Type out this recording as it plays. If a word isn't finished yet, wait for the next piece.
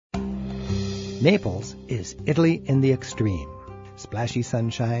Naples is Italy in the extreme. Splashy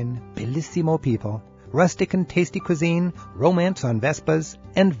sunshine, bellissimo people, rustic and tasty cuisine, romance on Vespas,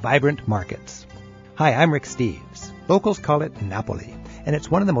 and vibrant markets. Hi, I'm Rick Steves. Locals call it Napoli, and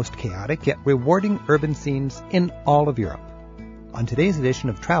it's one of the most chaotic yet rewarding urban scenes in all of Europe. On today's edition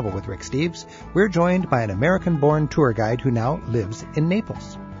of Travel with Rick Steves, we're joined by an American-born tour guide who now lives in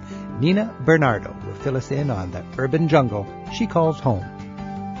Naples. Nina Bernardo will fill us in on the urban jungle she calls home.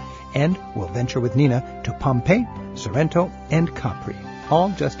 And we'll venture with Nina to Pompeii, Sorrento, and Capri, all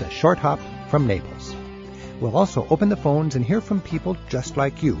just a short hop from Naples. We'll also open the phones and hear from people just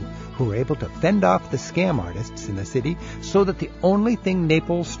like you who were able to fend off the scam artists in the city so that the only thing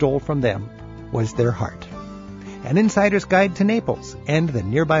Naples stole from them was their heart. An insider's guide to Naples and the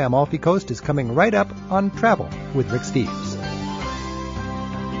nearby Amalfi Coast is coming right up on Travel with Rick Steves.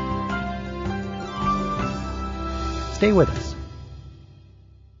 Stay with us.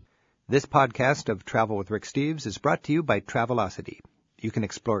 This podcast of Travel with Rick Steves is brought to you by Travelocity. You can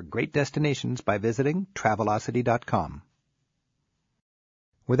explore great destinations by visiting Travelocity.com.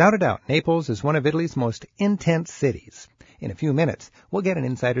 Without a doubt, Naples is one of Italy's most intense cities. In a few minutes, we'll get an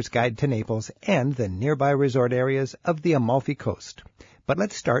insider's guide to Naples and the nearby resort areas of the Amalfi Coast. But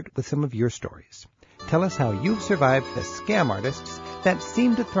let's start with some of your stories. Tell us how you've survived the scam artists that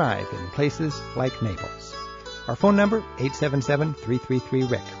seem to thrive in places like Naples. Our phone number,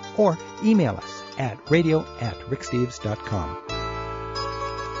 877-333-RICK, or email us at radio@ricksteves.com.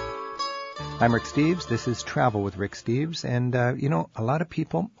 I'm Rick Steves. This is Travel with Rick Steves. And, a lot of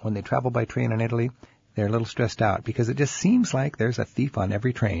people, when they travel by train in Italy, they're a little stressed out because it just seems like there's a thief on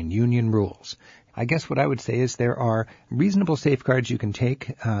every train, union rules. I guess what I would say is there are reasonable safeguards you can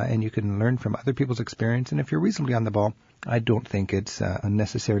take, and you can learn from other people's experience. And if you're reasonably on the ball, I don't think it's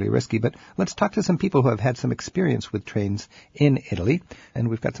unnecessarily risky. But let's talk to some people who have had some experience with trains in Italy. And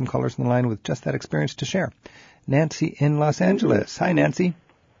we've got some callers on the line with just that experience to share. Nancy in Los Angeles. Hi, Nancy.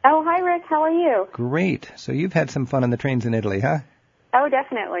 Oh, hi, Rick. How are you? Great. So you've had some fun on the trains in Italy, huh? Oh,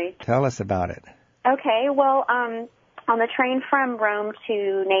 definitely. Tell us about it. Okay. Well, on the train from Rome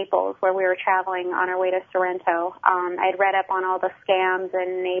to Naples, where we were traveling on our way to Sorrento, I'd read up on all the scams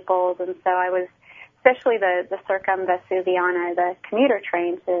in Naples, and so I was, especially the Circumvesuviana, the commuter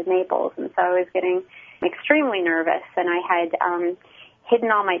train to Naples, and so I was getting extremely nervous, and I had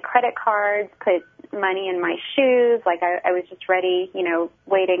hidden all my credit cards, put money in my shoes, like I was just ready,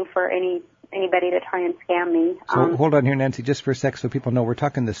 waiting for anybody to try and scam me. So hold on here, Nancy, just for a sec so people know. We're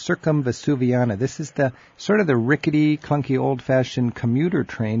talking the Circumvesuviana. This is the sort of the rickety, clunky, old-fashioned commuter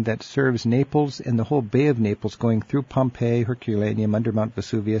train that serves Naples and the whole Bay of Naples, going through Pompeii, Herculaneum, under Mount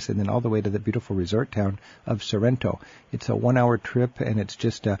Vesuvius, and then all the way to the beautiful resort town of Sorrento. It's a 1-hour trip, and it's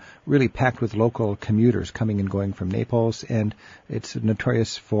just really packed with local commuters coming and going from Naples, and it's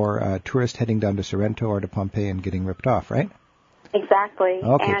notorious for tourists heading down to Sorrento or to Pompeii and getting ripped off, right? Exactly.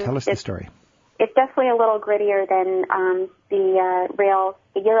 Okay, and tell us the story. It's definitely a little grittier than the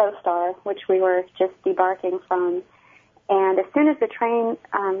Eurostar, which we were just debarking from. And as soon as the train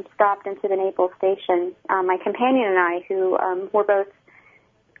stopped into the Naples station, my companion and I, who were both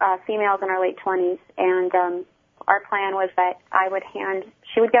females in our late 20s, and our plan was that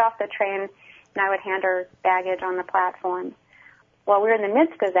she would get off the train, and I would hand her baggage on the platform. While we were in the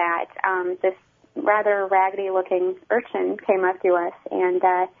midst of that, this rather raggedy-looking urchin came up to us, and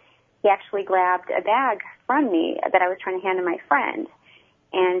he actually grabbed a bag from me that I was trying to hand to my friend.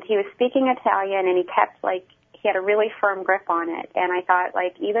 And he was speaking Italian, and he had a really firm grip on it. And I thought,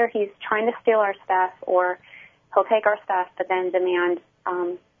 either he's trying to steal our stuff, or he'll take our stuff but then demand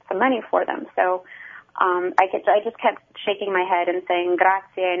some money for them. So I just kept shaking my head and saying,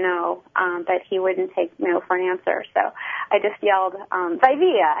 grazie, no, but he wouldn't take no for an answer. So I just yelled, vai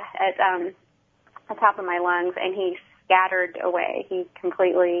via, at the top of my lungs, and he scattered away. He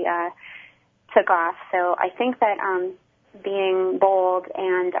completely took off. So I think that being bold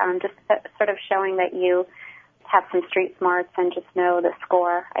and just sort of showing that you have some street smarts and just know the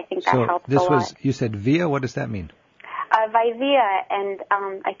score, I think that helps a lot. You said via, what does that mean? Vai via, and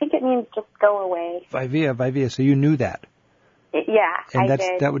I think it means just go away. Vai via, so you knew that? Yeah, and I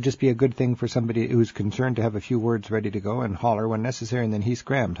did. That would just be a good thing for somebody who's concerned to have a few words ready to go and holler when necessary, and then he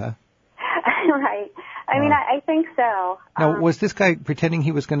scrammed, huh? Right. I mean, I think so. Now, was this guy pretending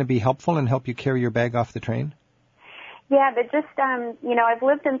he was going to be helpful and help you carry your bag off the train? Yeah, but just, I've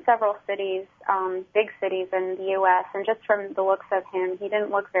lived in several cities, big cities in the U.S., and just from the looks of him, he didn't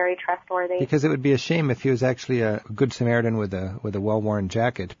look very trustworthy. Because it would be a shame if he was actually a good Samaritan with a well-worn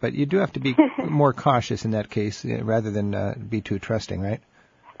jacket. But you do have to be more cautious in that case rather than be too trusting, right?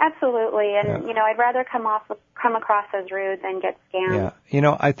 Absolutely, and I'd rather come across as rude than get scammed.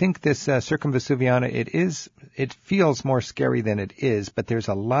 Yeah, I think this Circumvesuviana, it feels more scary than it is, but there's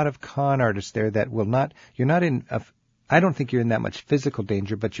a lot of con artists there that will not. You're not in. I don't think you're in that much physical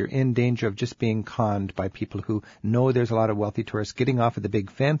danger, but you're in danger of just being conned by people who know there's a lot of wealthy tourists getting off of the big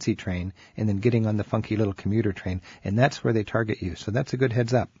fancy train and then getting on the funky little commuter train, and that's where they target you. So that's a good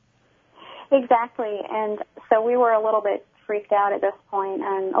heads up. Exactly, and so we were a little bit freaked out at this point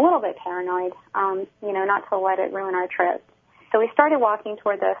and a little bit paranoid, not to let it ruin our trip. So we started walking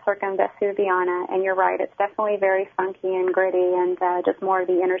toward the Circumvesuviana, and you're right, it's definitely very funky and gritty and just more of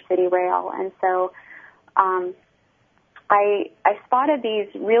the inner city rail. And so I spotted these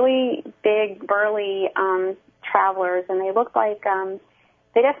really big, burly travelers, and they looked like,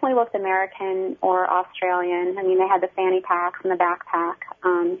 they definitely looked American or Australian. I mean, they had the fanny packs and the backpack.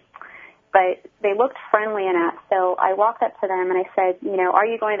 But they looked friendly enough, so I walked up to them and I said, are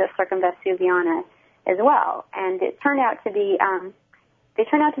you going to the Circumvesuviana as well? And it turned out to be,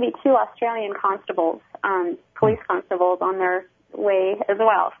 two Australian constables, police constables on their way as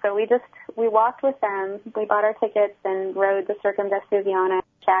well. So we walked with them, we bought our tickets and rode the Circumvesuviana,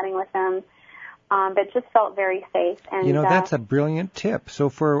 chatting with them. But just felt very safe. And that's a brilliant tip. So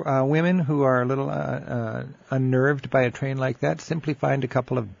for women who are a little unnerved by a train like that, simply find a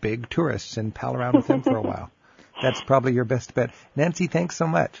couple of big tourists and pal around with them for a while. That's probably your best bet. Nancy, thanks so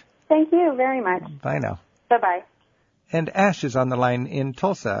much. Thank you very much. Bye now. Bye-bye. And Ash is on the line in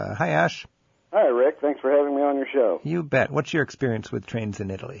Tulsa. Hi, Ash. Hi, Rick. Thanks for having me on your show. You bet. What's your experience with trains in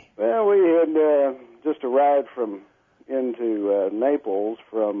Italy? Well, we had just arrived into Naples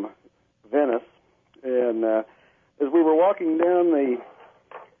from Venice. And as we were walking down the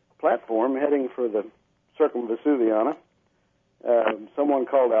platform heading for the Circumvesuviana, someone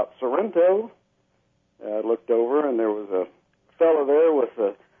called out, "Sorrento." I looked over, and there was a fellow there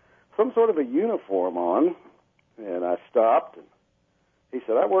with some sort of a uniform on, and I stopped. And he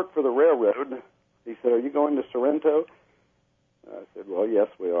said, "I work for the railroad." He said, "Are you going to Sorrento?" I said, "Well, yes,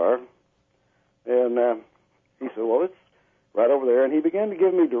 we are." And he said, "Well, it's right over there." And he began to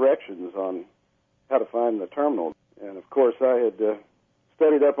give me directions on how to find the terminal. And, of course, I had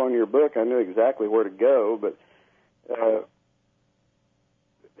studied up on your book. I knew exactly where to go, but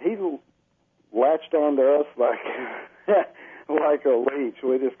he latched onto us like like a leech.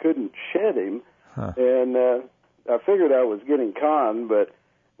 We just couldn't shed him. Huh. And I figured I was getting conned, but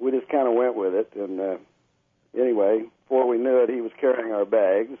we just kind of went with it. And anyway, before we knew it, he was carrying our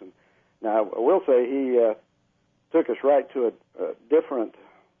bags. And now, I will say he took us right to a different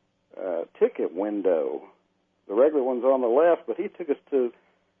ticket window. The regular one's on the left, but he took us to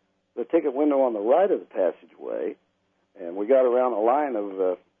the ticket window on the right of the passageway, and we got around a line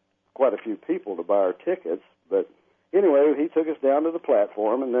of quite a few people to buy our tickets. But anyway, he took us down to the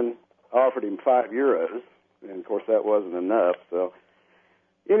platform and then offered him €5, and of course that wasn't enough. So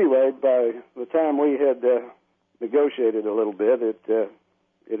anyway, by the time we had negotiated a little bit, it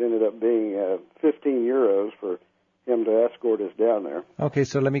ended up being €15 for him to escort us down there. Okay,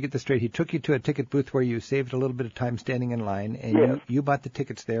 so let me get this straight. He took you to a ticket booth where you saved a little bit of time standing in line, and yes. you bought the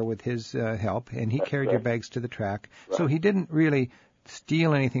tickets there with his help, and he carried your bags to the track. Right. So he didn't really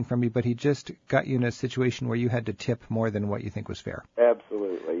steal anything from you, but he just got you in a situation where you had to tip more than what you think was fair.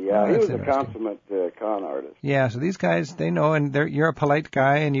 Absolutely, yeah. He was a consummate con artist. Yeah, so these guys, they know, and you're a polite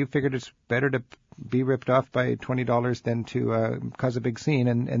guy, and you figured it's better to be ripped off by $20 than to cause a big scene,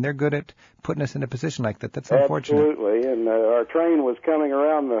 and they're good at putting us in a position like that. That's unfortunate. Absolutely, and our train was coming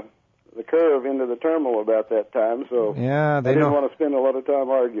around the curve into the terminal about that time, so yeah, I didn't want to spend a lot of time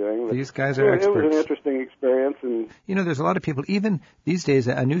arguing. These guys are experts. It was an interesting experience. And there's a lot of people, even these days,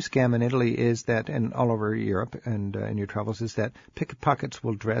 a new scam in Italy is that, and all over Europe and in your travels, is that pickpockets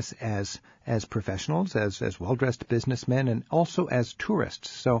will dress as professionals, as well-dressed businessmen, and also as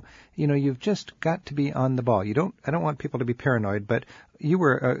tourists. So, you've just got to be on the ball. I don't want people to be paranoid, but you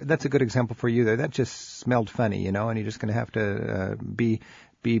were, that's a good example for you there. That just smelled funny, and you're just going to have to be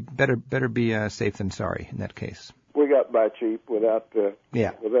better be safe than sorry in that case. We got by cheap without too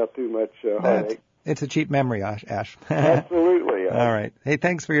much heartache. It's a cheap memory, Ash. Absolutely. All right. Hey,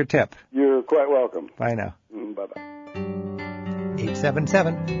 thanks for your tip. You're quite welcome. Bye now. Bye-bye.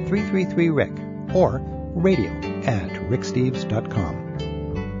 877-333-RICK or radio@ricksteves.com.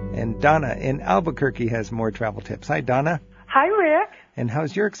 And Donna in Albuquerque has more travel tips. Hi, Donna. Hi, Rick. And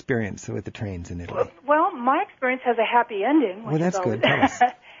how's your experience with the trains in Italy? Well, my experience has a happy ending. Well, that's good. Tell us.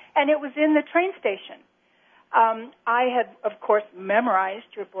 And it was in the train station. I had, of course,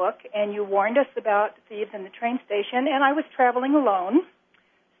 memorized your book, and you warned us about thieves in the train station, and I was traveling alone.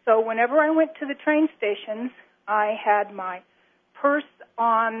 So whenever I went to the train stations, I had my purse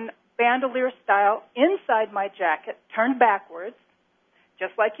on bandolier style inside my jacket, turned backwards,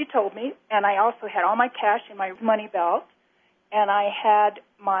 just like you told me, and I also had all my cash in my money belt, and I had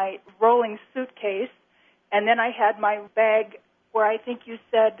my rolling suitcase, and then I had my bag where I think you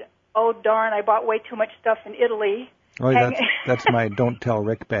said, oh, darn, I bought way too much stuff in Italy. Oh, that's my Don't Tell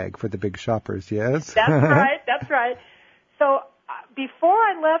Rick bag for the big shoppers, yes? That's right. So before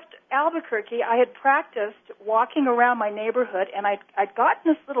I left Albuquerque, I had practiced walking around my neighborhood, and I'd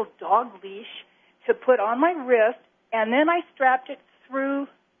gotten this little dog leash to put on my wrist, and then I strapped it through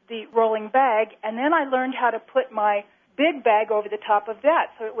the rolling bag, and then I learned how to put my big bag over the top of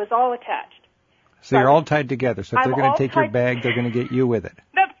that, so it was all attached. So you're all tied together. So if they're going to take your bag, they're going to get you with it.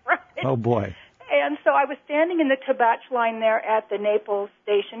 That's right. Oh, boy. And so I was standing in the Tabach line there at the Naples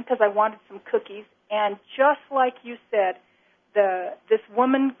station because I wanted some cookies, and just like you said, this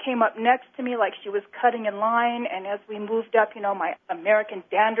woman came up next to me like she was cutting in line, and as we moved up, my American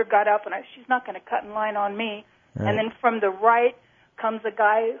dander got up, and she's not going to cut in line on me. Right. And then from the right comes a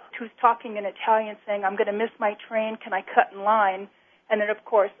guy who's talking in Italian saying, I'm going to miss my train, can I cut in line? And then, of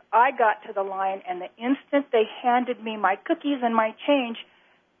course, I got to the line, and the instant they handed me my cookies and my change,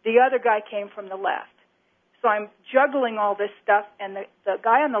 the other guy came from the left. So I'm juggling all this stuff, and the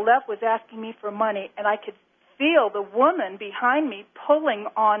guy on the left was asking me for money, and I could feel the woman behind me pulling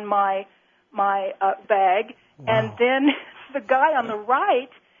on my bag, wow. And then the guy on the right,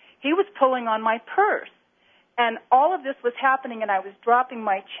 he was pulling on my purse. And all of this was happening, and I was dropping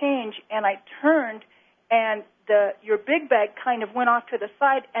my change, and I turned, and your big bag kind of went off to the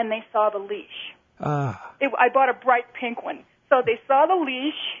side, and they saw the leash. I bought a bright pink one. So they saw the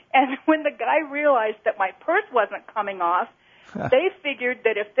leash, and when the guy realized that my purse wasn't coming off, they figured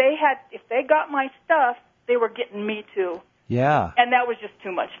that if they got my stuff, they were getting me too. Yeah. And that was just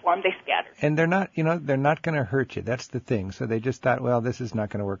too much for them. They scattered. And they're not going to hurt you. That's the thing. So they just thought, well, this is not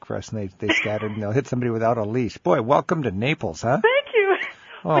going to work for us, and they scattered, and they'll hit somebody without a leash. Boy, welcome to Naples, huh? Thank you.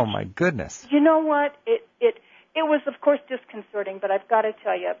 Oh, my goodness. You know what? It was, of course, disconcerting, but I've got to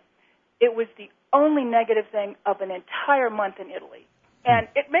tell you, it was the only negative thing of an entire month in Italy. And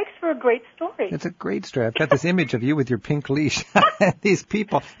it makes for a great story. It's a great story. I've got this image of you with your pink leash. These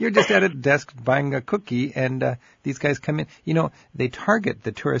people, you're just at a desk buying a cookie, and these guys come in. They target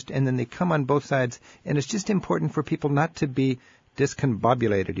the tourist, and then they come on both sides. And it's just important for people not to be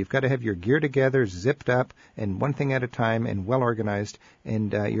discombobulated. You've got to have your gear together, zipped up, and one thing at a time, and well organized,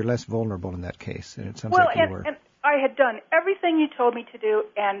 and you're less vulnerable in that case. And it sounds like you were. And I had done everything you told me to do,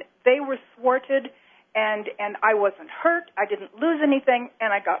 and they were thwarted, and I wasn't hurt. I didn't lose anything,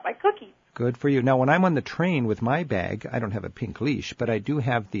 and I got my cookies. Good for you. Now, when I'm on the train with my bag, I don't have a pink leash, but I do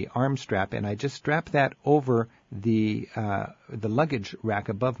have the arm strap, and I just strap that over the luggage rack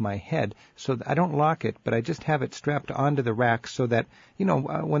above my head, so that I don't lock it, but I just have it strapped onto the rack so that,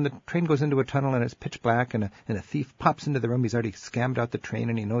 when the train goes into a tunnel and it's pitch black and a thief pops into the room, he's already scammed out the train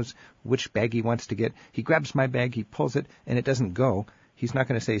and he knows which bag he wants to get. He grabs my bag, he pulls it, and it doesn't go. He's not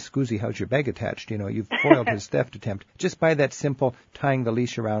going to say, "Scoozy, how's your bag attached?" You've foiled his theft attempt just by that simple tying the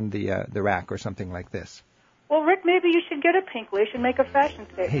leash around the rack or something like this. Well, Rick, maybe you should get a pink leash and make a fashion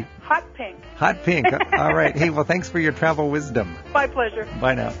statement. Hey, hot pink. Hot pink. All right. Hey, well, thanks for your travel wisdom. My pleasure.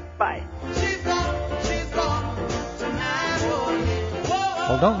 Bye now. Bye.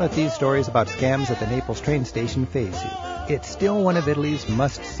 Well, don't let these stories about scams at the Naples train station faze you. It's still one of Italy's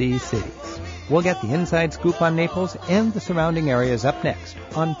must-see cities. We'll get the inside scoop on Naples and the surrounding areas up next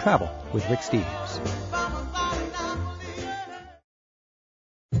on Travel with Rick Steves.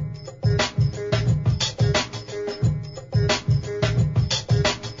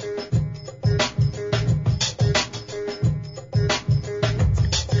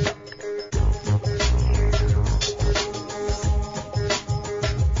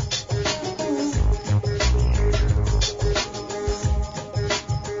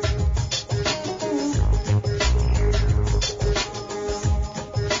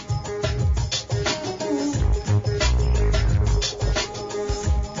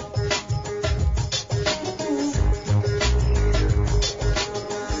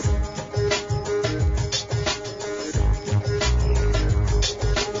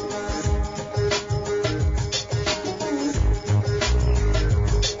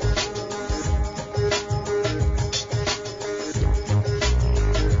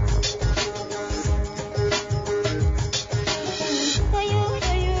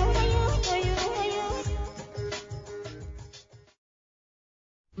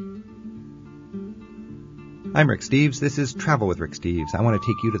 I'm Rick Steves. This is Travel with Rick Steves. I want to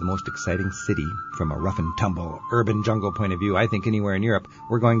take you to the most exciting city from a rough and tumble urban jungle point of view. I think anywhere in Europe,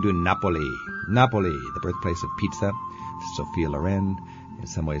 we're going to Napoli. Napoli, the birthplace of pizza. Sophia Loren, in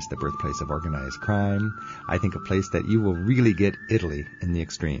some ways the birthplace of organized crime. I think a place that you will really get Italy in the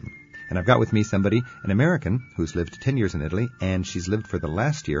extreme. And I've got with me somebody, an American, who's lived 10 years in Italy, and she's lived for the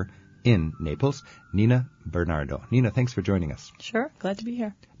last year in Naples, Nina Bernardo. Nina, thanks for joining us. Sure, glad to be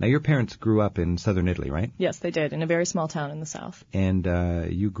here. Now, your parents grew up in southern Italy, right? Yes, they did, in a very small town in the south. And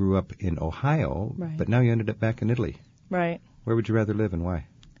you grew up in Ohio, right. But now you ended up back in Italy. Right. Where would you rather live and why?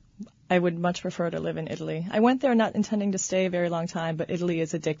 I would much prefer to live in Italy. I went there not intending to stay a very long time, but Italy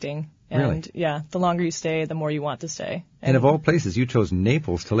is addicting. And really? Yeah, the longer you stay, the more you want to stay. And of all places, you chose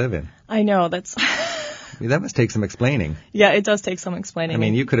Naples to live in. I know, that's... That must take some explaining. Yeah, it does take some explaining. I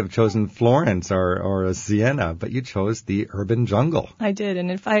mean, you could have chosen Florence or Siena, but you chose the urban jungle. I did, and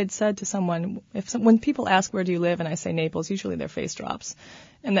if I had said to someone, when people ask where do you live and I say Naples, usually their face drops.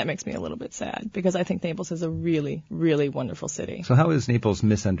 And that makes me a little bit sad, because I think Naples is a really, really wonderful city. So how is Naples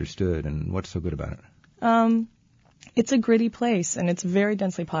misunderstood, and what's so good about it? It's a gritty place, and it's very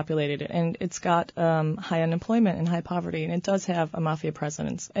densely populated, and it's got high unemployment and high poverty, and it does have a mafia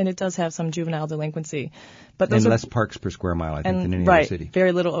presence, and it does have some juvenile delinquency. But those and less parks per square mile, I think, than any right, other city.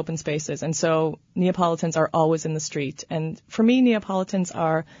 Very little open spaces, and so Neapolitans are always in the street. And for me, Neapolitans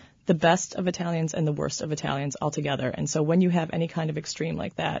are the best of Italians and the worst of Italians altogether. And so when you have any kind of extreme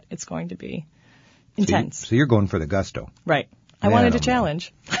like that, it's going to be intense. So you're going for the gusto. Right. I wanted a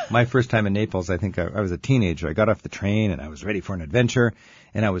challenge. My first time in Naples, I think I was a teenager. I got off the train and I was ready for an adventure.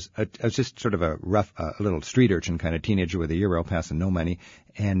 And I was just sort of a little street urchin kind of teenager with a euro passing no money.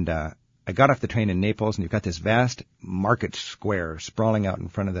 And I got off the train in Naples, and you've got this vast market square sprawling out in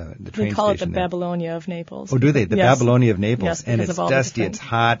front of the train station. They call it the Babylonia of Naples. Oh, do they? The yes. Babylonia of Naples. Yes, and it's dusty, it's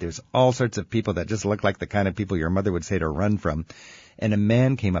hot, there's all sorts of people that just look like the kind of people your mother would say to run from. And a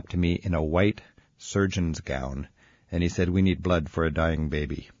man came up to me in a white surgeon's gown, and he said, "We need blood for a dying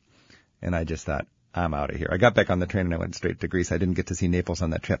baby." And I just thought, I'm out of here. I got back on the train and I went straight to Greece. I didn't get to see Naples on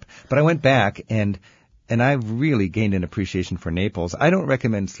that trip. But I went back, and I've really gained an appreciation for Naples. I don't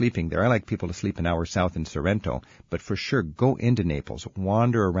recommend sleeping there. I like people to sleep an hour south in Sorrento. But for sure, go into Naples.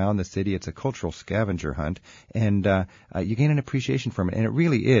 Wander around the city. It's a cultural scavenger hunt. And you gain an appreciation from it. And it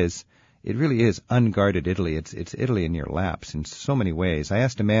really is unguarded Italy. It's Italy in your laps in so many ways. I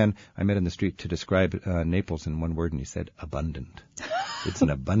asked a man I met in the street to describe Naples in one word, and he said, abundant. It's an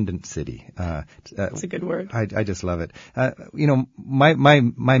abundant city. It's a good word. I just love it.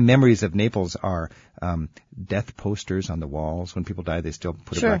 My memories of Naples are death posters on the walls. When people die, they still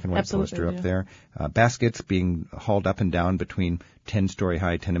put a black and white poster up there. Baskets being hauled up and down between 10-story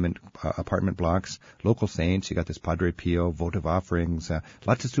high tenement apartment blocks. Local saints. You got this Padre Pio, votive offerings,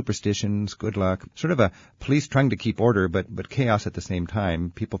 lots of superstitions, good luck. Sort of a police trying to keep order, but chaos at the same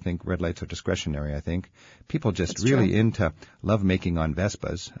time. People think red lights are discretionary, I think. People just That's really true. Into lovemaking on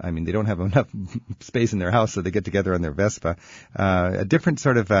Vespas. I mean, they don't have enough space in their house, so they get together on their Vespa. A different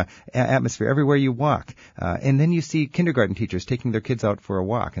sort of atmosphere everywhere you walk. And then you see kindergarten teachers taking their kids out for a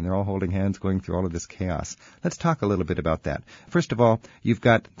walk, and they're all holding hands going through all of this chaos. Let's talk a little bit about that. First of all, you've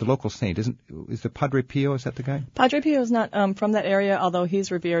got the local saint. Is the Padre Pio, is that the guy? Padre Pio is not from that area, although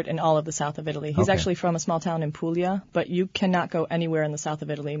he's revered in all of the south of Italy. He's Okay. actually from a small town in Puglia, but you cannot go anywhere in the south of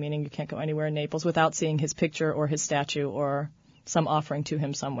Italy, meaning you can't go anywhere in Naples without seeing his picture or his statue or some offering to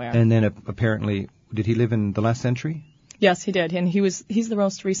him somewhere. And then apparently, did he live in the last century? Yes, he did, and he's the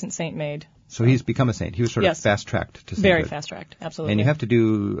most recent saint made. So he's become a saint. He was sort of Yes. fast-tracked to sainthood. Very fast-tracked, absolutely. And you have to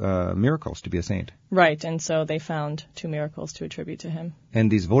do miracles to be a saint. Right, and so they found 2 miracles to attribute to him.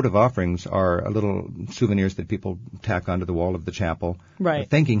 And these votive offerings are little souvenirs that people tack onto the wall of the chapel, Right.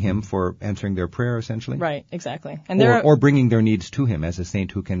 Thanking him for answering their prayer, essentially. Right, exactly. And or bringing their needs to him as a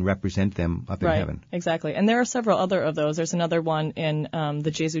saint who can represent them up in heaven. Exactly. And there are several other of those. There's another one in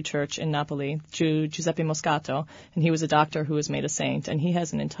the Gesù Church in Napoli, Giuseppe Moscato, and he was a doctor who was made a saint, and he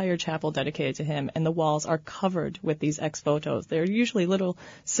has an entire chapel dedicated to him, and the walls are covered with these ex-votos. They're usually little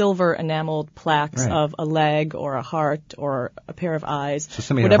silver enameled plaques of a leg or a heart or a pair of eyes. So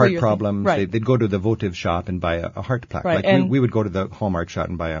somebody had heart problems, they'd go to the votive shop and buy a heart plaque. Right. Like we would go to the Hallmark shop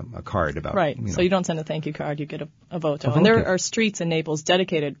and buy a card about. Right. So you don't send a thank you card, you get a voto. And there are streets in Naples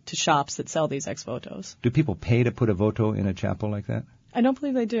dedicated to shops that sell these ex-votos. Do people pay to put a voto in a chapel like that? I don't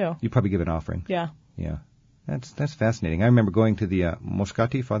believe they do. You probably give an offering. Yeah. Yeah. That's fascinating. I remember going to the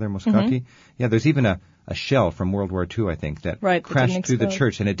Moscati, Father Moscati. Mm-hmm. Yeah, there's even a shell from World War II, I think, that crashed through the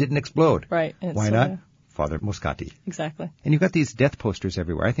church, and it didn't explode. Right. And Why not? Father Moscati. Exactly. And you've got these death posters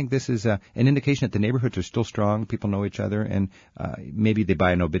everywhere. I think this is an indication that the neighborhoods are still strong. People know each other, and maybe they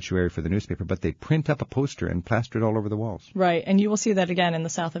buy an obituary for the newspaper, but they print up a poster and plaster it all over the walls. Right, and you will see that again in the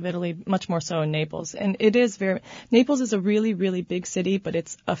south of Italy, much more so in Naples. And it is Naples is a really, really big city,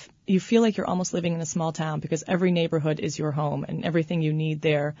 but you feel like you're almost living in a small town because every neighborhood is your home, and everything you need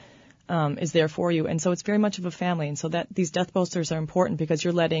there is there for you. And so it's very much of a family. And so that these death posters are important because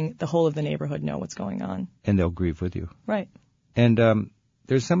you're letting the whole of the neighborhood know what's going on. And they'll grieve with you. Right. And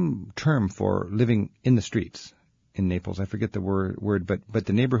there's some term for living in the streets in Naples. I forget the word, but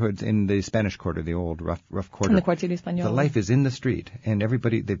the neighborhoods in the Spanish Quarter, the old rough quarter. In the Quartiere Spagnolo. The life is in the street, and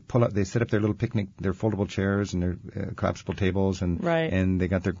everybody, they set up their little picnic, their foldable chairs and their collapsible tables, and right. And they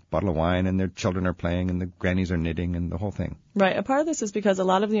got their bottle of wine, and their children are playing, and the grannies are knitting, and the whole thing. Right. A part of this is because a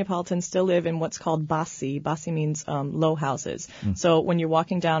lot of Neapolitans still live in what's called bassi. Bassi means low houses. So when you're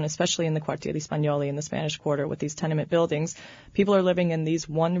walking down, especially in the Quartiere Spagnoli in the Spanish Quarter with these tenement buildings, people are living in these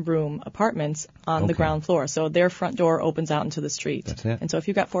one-room apartments on the ground floor. So their front door opens out into the street. That's it. And so if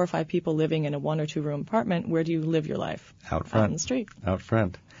you've got 4 or 5 people living in a 1 or 2 room apartment, where do you live your life? Out front. Out in the street. Out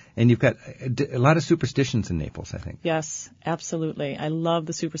front. And you've got a lot of superstitions in Naples, I think. Yes, absolutely. I love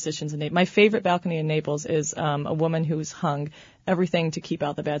the superstitions in Naples. My favorite balcony in Naples is a woman who's hung everything to keep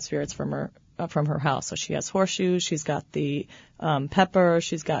out the bad spirits from her house. So she has horseshoes, she's got the pepper,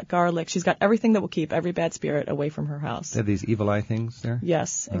 she's got garlic, she's got everything that will keep every bad spirit away from her house. They have these evil eye things there?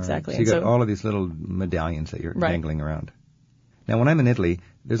 Yes, exactly. So you got all of these little medallions that you're dangling around. Now, when I'm in Italy,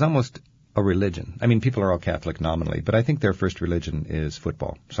 there's almost a religion. I mean, people are all Catholic nominally, but I think their first religion is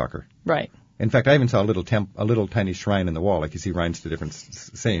football, soccer. Right. In fact, I even saw a little tiny shrine in the wall, like you see shrines to different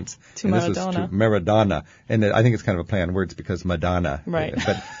saints. To and Maradona. This was to Maradona. And I think it's kind of a play on words because Madonna. Right.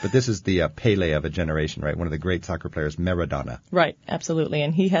 But this is the Pele of a generation, right? One of the great soccer players, Maradona. Right, absolutely.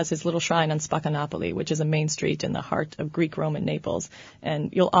 And he has his little shrine on Spaccanapoli, which is a main street in the heart of Greek Roman Naples. And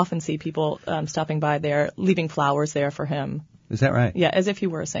you'll often see people stopping by there, leaving flowers there for him. Is that right? Yeah, as if he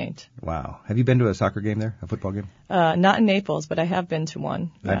were a saint. Wow. Have you been to a soccer game there, a football game? Not in Naples, but I have been to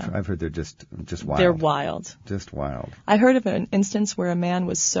one. Yeah. I've heard they're just wild. They're wild. Just wild. I heard of an instance where a man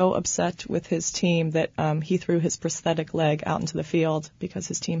was so upset with his team that he threw his prosthetic leg out into the field because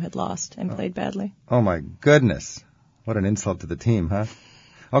his team had lost and played badly. Oh, my goodness. What an insult to the team, huh?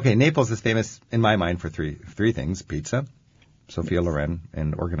 Okay, Naples is famous, in my mind, for three things: pizza, Sophia Loren,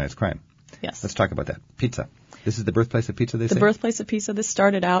 and organized crime. Yes. Let's talk about that. Pizza. This is the birthplace of pizza, they say? The birthplace of pizza. This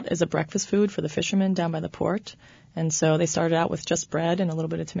started out as a breakfast food for the fishermen down by the port. And so they started out with just bread and a little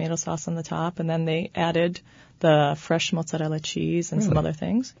bit of tomato sauce on the top. And then they added the fresh mozzarella cheese and some other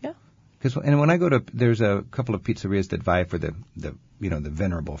things. Yeah. And when I go to, there's a couple of pizzerias that vie for the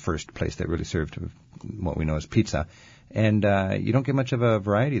venerable first place that really served what we know as pizza. And you don't get much of a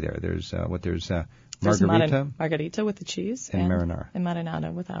variety there. There's margarita with the cheese. And marinara. And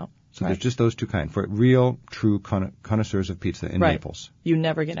marinara without. So there's just those two kinds for real, true connoisseurs of pizza in Naples. You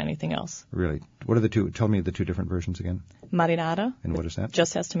never get anything else. Really? What are the two? Tell me the two different versions again. Marinara. And what is that?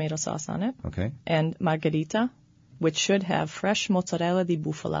 Just has tomato sauce on it. Okay. And margarita, which should have fresh mozzarella di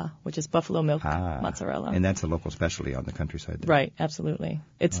bufala, which is buffalo milk mozzarella. And that's a local specialty on the countryside there. Right, absolutely.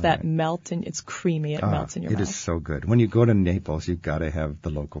 It's melt and it's creamy. It melts in your mouth. It is so good. When you go to Naples, you've got to have the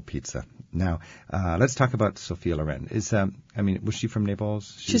local pizza. Now, let's talk about Sophia Loren. Was she from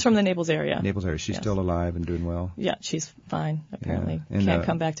Naples? She's from the Naples area. Naples area. She's still alive and doing well? Yeah, she's fine, apparently. Yeah. Can't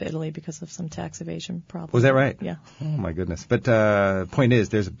come back to Italy because of some tax evasion problems. Was that right? Yeah. Oh, my goodness. But point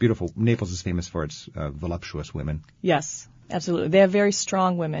is, Naples is famous for its voluptuous women. Yes. Absolutely. They have very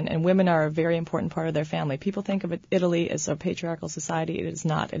strong women, and women are a very important part of their family. People think of Italy as a patriarchal society. It is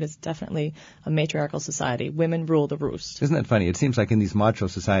not. It is definitely a matriarchal society. Women rule the roost. Isn't that funny? It seems like in these macho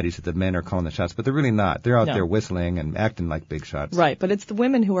societies that the men are calling the shots, but they're really not. They're out there whistling and acting like big shots. Right, but it's the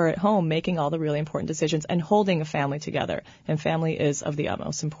women who are at home making all the really important decisions and holding a family together. And family is of the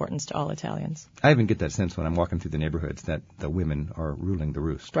utmost importance to all Italians. I even get that sense when I'm walking through the neighborhoods that the women are ruling the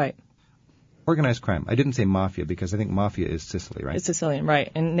roost. Right. Organized crime. I didn't say mafia because I think mafia is Sicily, right? It's Sicilian,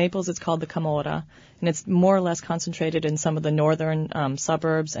 right. In Naples, it's called the Camorra, and it's more or less concentrated in some of the northern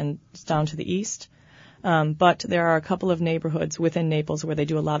suburbs and down to the east. But there are a couple of neighborhoods within Naples where they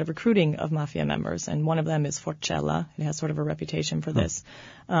do a lot of recruiting of mafia members, and one of them is Forcella. It has sort of a reputation for this.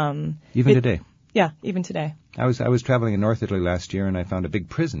 Even today? Yeah, even today. I was traveling in North Italy last year, and I found a big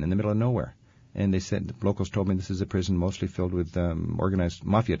prison in the middle of nowhere. And the locals told me this is a prison mostly filled with organized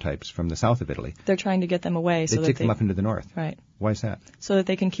mafia types from the south of Italy. They're trying to get them away. They take them up into the north. Right. Why is that? So that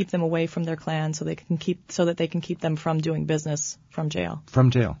they can keep them away from their clan, so that they can keep them from doing business from jail.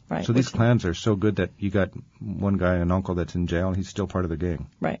 From jail. Right. So these clans are so good that you got one guy, an uncle that's in jail, and he's still part of the gang.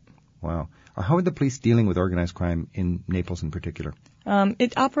 Right. Wow. How are the police dealing with organized crime in Naples in particular?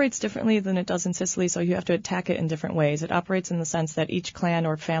 It operates differently than it does in Sicily, so you have to attack it in different ways. It operates in the sense that each clan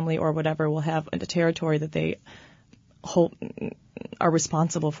or family or whatever will have a territory that they are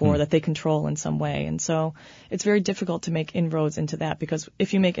responsible for, that they control in some way. And so it's very difficult to make inroads into that, because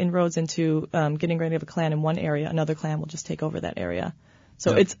if you make inroads into getting rid of a clan in one area, another clan will just take over that area.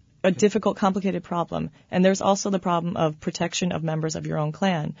 So it's a difficult, complicated problem. And there's also the problem of protection of members of your own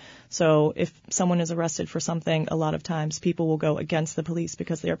clan. So if someone is arrested for something, a lot of times people will go against the police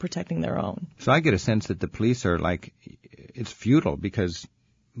because they are protecting their own. So I get a sense that the police are like, it's futile, because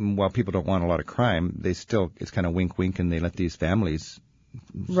while people don't want a lot of crime, they still, it's kind of wink wink, and they let these families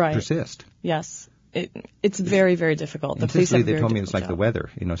persist. Yes. It's very, very difficult. In Sicily, they told me it's like the weather.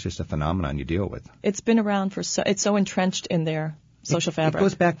 It's just a phenomenon you deal with. It's been around it's so entrenched in their social fabric. It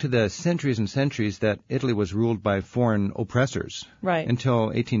goes back to the centuries and centuries that Italy was ruled by foreign oppressors. Right. Until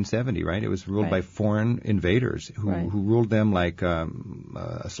 1870, right? It was ruled by foreign invaders who ruled them like a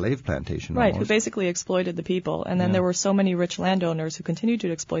slave plantation. Right, almost. who basically exploited the people. And then there were so many rich landowners who continued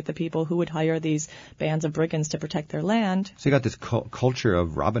to exploit the people, who would hire these bands of brigands to protect their land. So you got this culture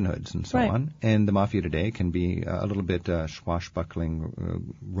of Robin Hoods and so on. And the mafia today can be a little bit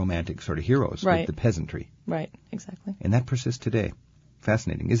swashbuckling, romantic sort of heroes with the peasantry. Right, exactly. And that persists today.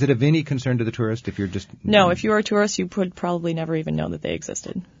 Fascinating. Is it of any concern to the tourist if you're just... No, if you're a tourist, you would probably never even know that they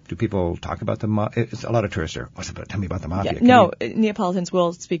existed. Do people talk about the mafia? A lot of tourists are, tell me about the mafia. Neapolitans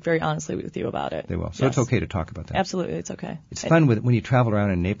will speak very honestly with you about it. They will. So it's okay to talk about that. Absolutely, it's okay. It's fun when you travel around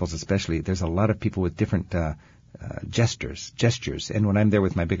in Naples especially. There's a lot of people with different gestures. And when I'm there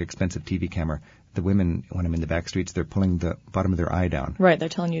with my big expensive TV camera, the women, when I'm in the back streets, they're pulling the bottom of their eye down. Right, they're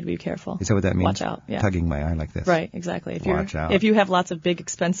telling you to be careful. Is that what that means? Watch out, Tugging my eye like this. Right, exactly. Watch out. If you have lots of big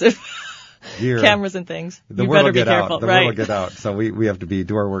expensive cameras and things, you better be careful. The word will get out. So we have to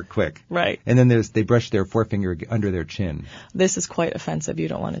do our work quick. Right. And then they brush their forefinger under their chin. This is quite offensive. You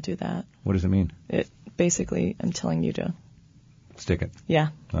don't want to do that. What does it mean? Basically, I'm telling you to stick it. Yeah.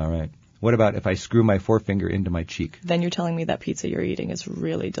 All right. What about if I screw my forefinger into my cheek? Then you're telling me that pizza you're eating is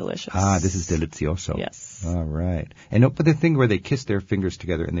really delicious. This is delicioso. Yes. All right. And but the thing where they kiss their fingers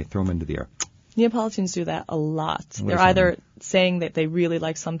together and they throw them into the air. Neapolitans do that a lot. They're either saying that they really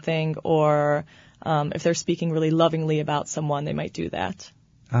like something, or if they're speaking really lovingly about someone, they might do that.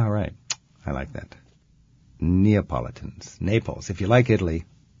 All right. I like that. Neapolitans. Naples. If you like Italy,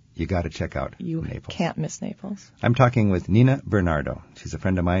 you got to check out Naples. You can't miss Naples. I'm talking with Nina Bernardo. She's a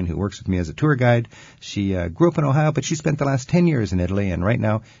friend of mine who works with me as a tour guide. She grew up in Ohio, but she spent the last 10 years in Italy, and right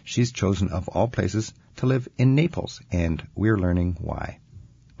now she's chosen, of all places, to live in Naples, and we're learning why.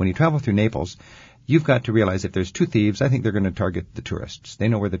 When you travel through Naples, you've got to realize if there's two thieves, I think they're going to target the tourists. They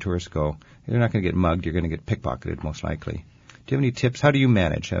know where the tourists go. You're not going to get mugged. You're going to get pickpocketed, most likely. Do you have any tips? How do you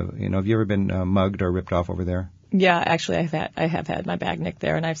manage? Have you ever been mugged or ripped off over there? Yeah, actually, I have had my bag nicked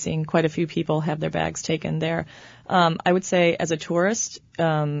there, and I've seen quite a few people have their bags taken there. I would say, as a tourist,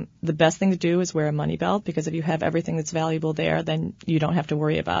 the best thing to do is wear a money belt, because if you have everything that's valuable there, then you don't have to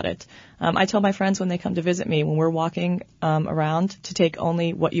worry about it. I tell my friends when they come to visit me, when we're walking around, to take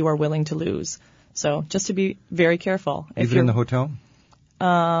only what you are willing to lose. So just to be very careful. Leave it in the hotel?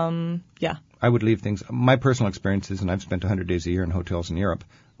 Yeah. I would leave things. My personal experiences, and I've spent 100 days a year in hotels in Europe.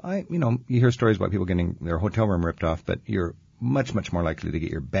 You hear stories about people getting their hotel room ripped off, but you're much, much more likely to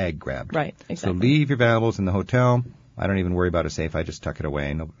get your bag grabbed. Right, exactly. So leave your valuables in the hotel. I don't even worry about a safe. I just tuck it away,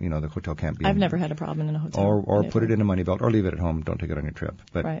 and the hotel can't be. I've never had a problem in a hotel. Or put it in a money belt, or leave it at home. Don't take it on your trip.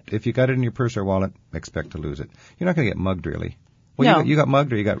 But if you got it in your purse or wallet, expect to lose it. You're not going to get mugged, really. Well, no. You got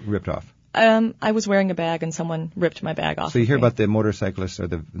mugged, or you got ripped off? I was wearing a bag, and someone ripped my bag off. So you hear about the motorcyclists or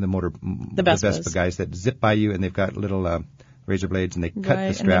the Vespa guys that zip by you, and they've got little razor blades, and they cut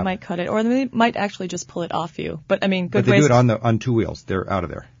the strap. And they might cut it, or they might actually just pull it off you. But I mean, But they do it on two wheels. They're out of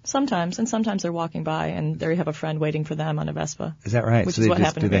there. Sometimes, and sometimes they're walking by, and they have a friend waiting for them on a Vespa. Is that right? Which so is they what just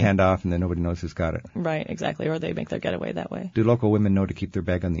happened do to the me. handoff, and then nobody knows who's got it. Right, exactly. Or they make their getaway that way. Do local women know to keep their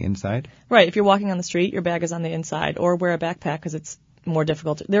bag on the inside? Right. If you're walking on the street, your bag is on the inside, or wear a backpack because it's more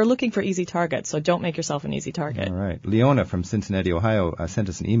difficult. They're looking for easy targets, so don't make yourself an easy target. All right. Leona from Cincinnati, Ohio, sent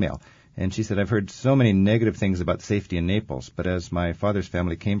us an email, and she said, I've heard so many negative things about safety in Naples, but as my father's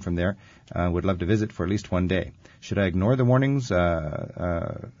family came from there, would love to visit for at least one day. Should I ignore the warnings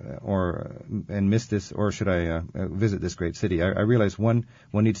and miss this, or should I visit this great city? I realize one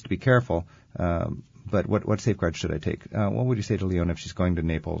needs to be careful, but what safeguards should I take? What would you say to Leona if she's going to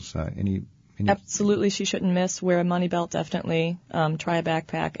Naples? Absolutely, she shouldn't miss. Wear a money belt, definitely. Try a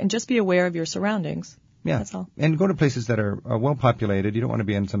backpack, and just be aware of your surroundings. Yeah. That's all. And go to places that are well populated. You don't want to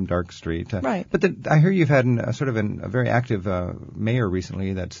be in some dark street. Right. But I hear you've had a very active mayor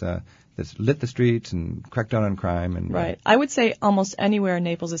recently that's lit the streets and cracked down on crime. And right. I would say almost anywhere in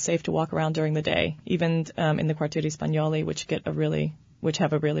Naples is safe to walk around during the day, even in the Quartieri Spagnoli, which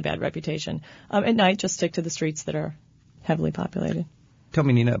have a really bad reputation. At night, just stick to the streets that are heavily populated. Tell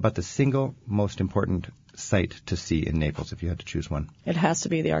me, Nina, about the single most important site to see in Naples if you had to choose one. It has to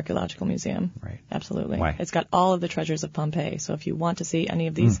be the Archaeological Museum. Right. Absolutely. Why? It's got all of the treasures of Pompeii. So if you want to see any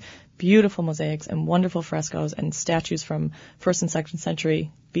of these beautiful mosaics and wonderful frescoes and statues from 1st and 2nd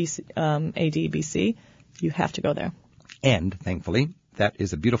century BC, AD, BC, you have to go there. And, thankfully, that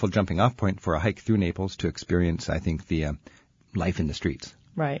is a beautiful jumping-off point for a hike through Naples to experience, I think, the life in the streets.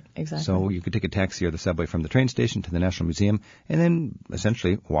 Right, exactly. So you could take a taxi or the subway from the train station to the National Museum and then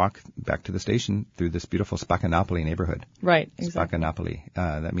essentially walk back to the station through this beautiful Spaccanapoli neighborhood. Right, exactly. Spaccanapoli.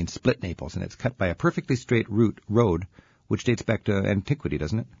 That means split Naples, and it's cut by a perfectly straight road, which dates back to antiquity,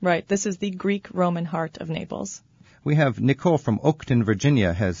 doesn't it? Right. This is the Greek-Roman heart of Naples. We have Nicole from Oakton,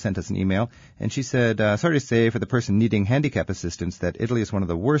 Virginia, has sent us an email, and she said, sorry to say for the person needing handicap assistance that Italy is one of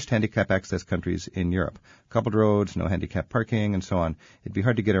the worst handicap access countries in Europe. Coupled roads, no handicap parking, and so on. It'd be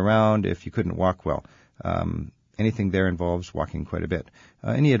hard to get around if you couldn't walk well. Anything there involves walking quite a bit.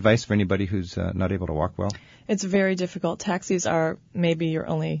 Any advice for anybody who's not able to walk well? It's very difficult. Taxis are maybe your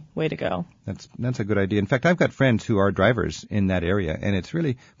only way to go. That's a good idea. In fact, I've got friends who are drivers in that area, and it's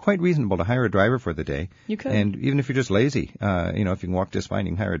really quite reasonable to hire a driver for the day. You could. And even if you're just lazy, if you can walk just fine,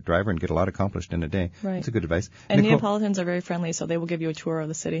 you can hire a driver and get a lot accomplished in a day. Right. That's a good advice. And Nicole, Neapolitans are very friendly, so they will give you a tour of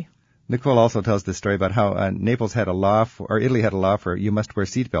the city. Nicole also tells this story about how Naples had a law or Italy had a law for you must wear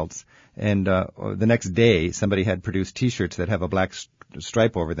seatbelts. And the next day, somebody had produced T-shirts that have a black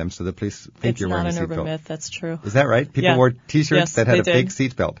stripe over them, so the police think you're wearing a seatbelt. It's not an urban myth. That's true. Is that right? People wore T-shirts that had a fake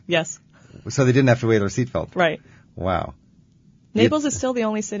seatbelt. Yes. So they didn't have to wear their seatbelt. Right. Wow. Naples is still the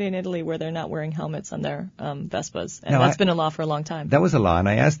only city in Italy where they're not wearing helmets on their Vespas, and that's been a law for a long time. That was a law, and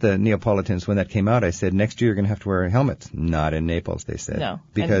I asked the Neapolitans when that came out, I said, next year you're going to have to wear helmets. Not in Naples, they said. No.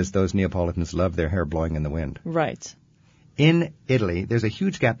 Because those Neapolitans love their hair blowing in the wind. Right. In Italy, there's a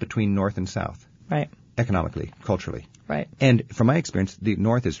huge gap between north and south. Right. Economically, culturally. Right. And from my experience, the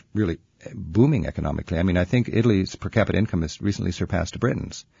north is really booming economically. I mean, I think Italy's per capita income has recently surpassed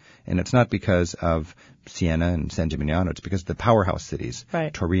Britain's. And it's not because of Siena and San Gimignano. It's because of the powerhouse cities.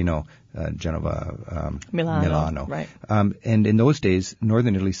 Right. Torino, Genova, Milano. Right. And in those days,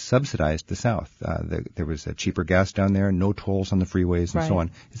 northern Italy subsidized the south. There was a cheaper gas down there, no tolls on the freeways, and so on.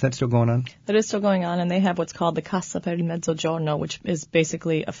 Is that still going on? That is still going on, and they have what's called the Cassa per il Mezzogiorno, which is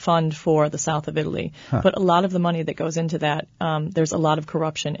basically a fund for the south of Italy. Huh. But a lot of the money that goes into that, there's a lot of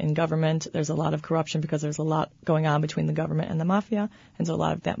corruption in government. There's a lot of corruption because there's a lot going on between the government and the mafia, and so a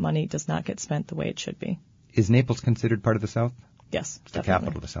lot of that money does not get spent the way it should be. Is Naples considered part of the South? Yes, it's the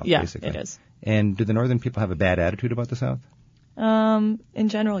capital of the South, yeah, basically. It is. And do the northern people have a bad attitude about the South? In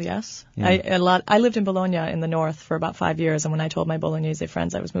general, yes. Yeah. I lived in Bologna in the north for about 5 years, and when I told my Bolognese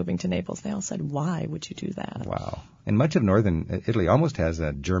friends I was moving to Naples, they all said, "Why would you do that?" Wow. And much of northern Italy almost has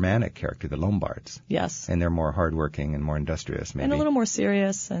a Germanic character, the Lombards. Yes. And they're more hardworking and more industrious, maybe. And a little more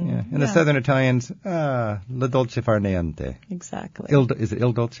serious. And the southern Italians, la dolce far niente. Exactly. Is it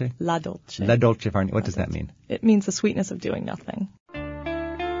il dolce? La dolce. La dolce far niente. What does that mean? It means the sweetness of doing nothing.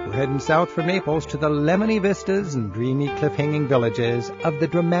 We're heading south from Naples to the lemony vistas and dreamy cliff-hanging villages of the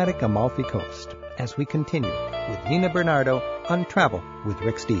dramatic Amalfi Coast as we continue with Nina Bernardo on Travel with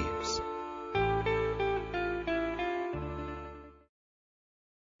Rick Steves.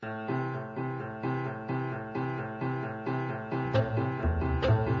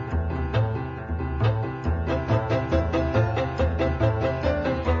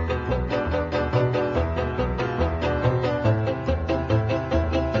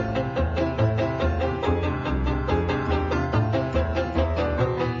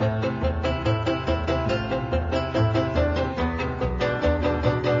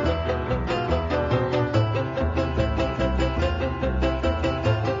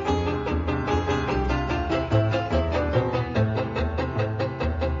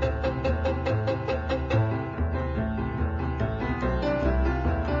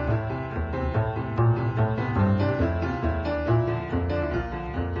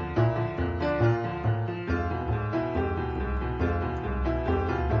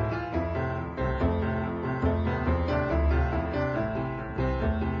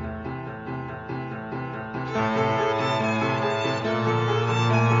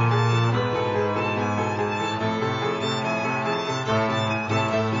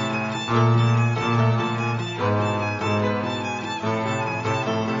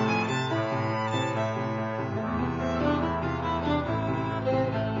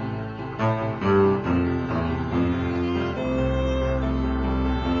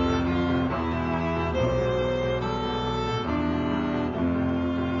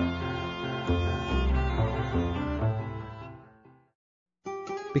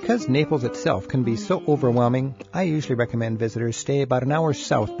 Because Naples itself can be so overwhelming, I usually recommend visitors stay about an hour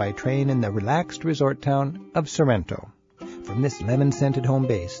south by train in the relaxed resort town of Sorrento. From this lemon-scented home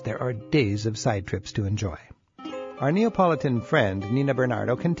base, there are days of side trips to enjoy. Our Neapolitan friend, Nina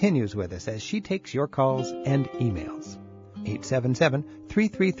Bernardo, continues with us as she takes your calls and emails.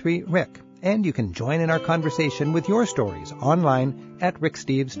 877-333-RICK. And you can join in our conversation with your stories online at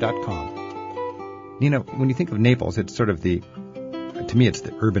ricksteves.com. Nina, when you think of Naples, it's sort of to me, it's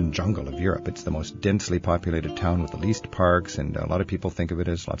the urban jungle of Europe. It's the most densely populated town with the least parks, and a lot of people think of it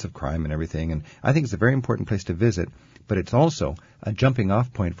as lots of crime and everything. And I think it's a very important place to visit, but it's also a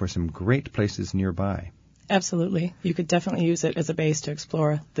jumping-off point for some great places nearby. Absolutely. You could definitely use it as a base to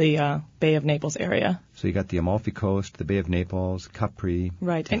explore the Bay of Naples area. So you got the Amalfi Coast, the Bay of Naples, Capri.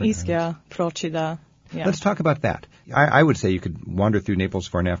 Right, and Ischia, Procida. Yeah. Let's talk about that. I would say you could wander through Naples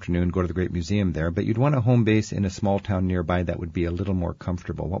for an afternoon, go to the Great Museum there, but you'd want a home base in a small town nearby that would be a little more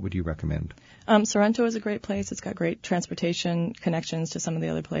comfortable. What would you recommend? Sorrento is a great place. It's got great transportation connections to some of the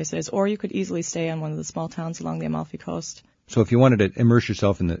other places, or you could easily stay in one of the small towns along the Amalfi Coast. So if you wanted to immerse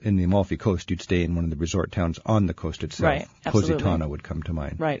yourself in the Amalfi Coast, you'd stay in one of the resort towns on the coast itself. Right, absolutely. Positano would come to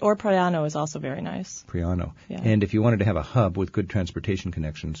mind. Right, or Priano is also very nice. Priano. Yeah. And if you wanted to have a hub with good transportation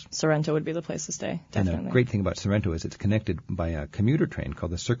connections, Sorrento would be the place to stay, definitely. And the great thing about Sorrento is it's connected by a commuter train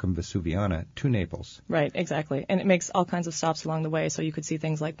called the Circumvesuviana to Naples. Right, exactly. And it makes all kinds of stops along the way, so you could see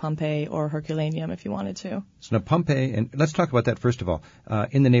things like Pompeii or Herculaneum if you wanted to. So now Pompeii, and let's talk about that first of all.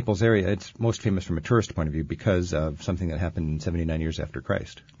 In the Naples area, it's most famous from a tourist point of view because of something that happened in 79 years after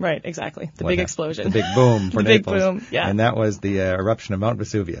Christ. Right, exactly. The big explosion. The big boom for the Naples. Big boom, yeah. And that was the eruption of Mount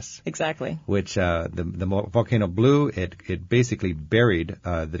Vesuvius. Exactly. Which the volcano blew. It basically buried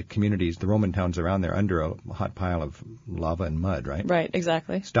the communities, the Roman towns around there under a hot pile of lava and mud, right? Right,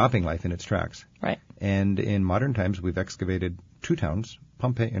 exactly. Stopping life in its tracks. Right. And in modern times, we've excavated two towns,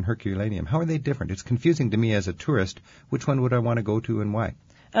 Pompeii and Herculaneum. How are they different? It's confusing to me as a tourist. Which one would I want to go to and why?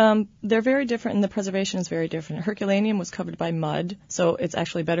 They're very different, and the preservation is very different. Herculaneum was covered by mud, so it's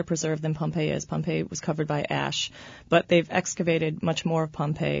actually better preserved than Pompeii is. Pompeii was covered by ash, but they've excavated much more of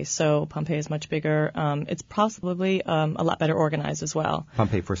Pompeii, so Pompeii is much bigger. It's possibly a lot better organized as well.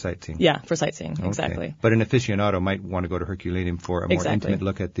 Pompeii for sightseeing? Yeah, for sightseeing, okay. Exactly. But an aficionado might want to go to Herculaneum for a more intimate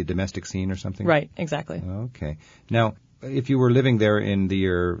look at the domestic scene or something? Right, exactly. Okay. Now, if you were living there in the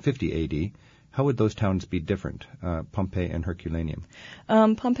year 50 A.D., how would those towns be different, Pompeii and Herculaneum?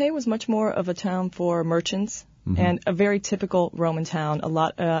 Pompeii was much more of a town for merchants and a very typical Roman town,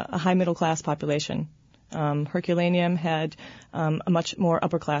 a high middle class population. Herculaneum had a much more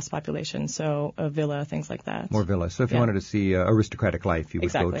upper class population, so a villa, things like that. More villas. So if you wanted to see aristocratic life, you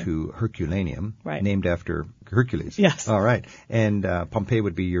would go to Herculaneum, right. Named after Hercules. Yes. All right. And Pompeii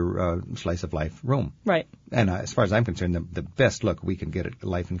would be your slice of life Rome. Right. And as far as I'm concerned, the best look we can get at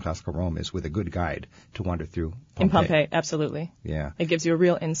life in classical Rome is with a good guide to wander through Pompeii. In Pompeii, absolutely. Yeah. It gives you a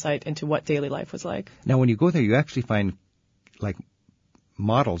real insight into what daily life was like. Now, when you go there, you actually find, like,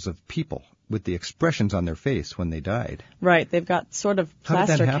 models of people with the expressions on their face when they died. Right. They've got sort of plaster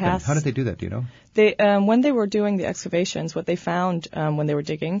casts. How did that happen? How did they do that, do you know? They, when they were doing the excavations, what they found when they were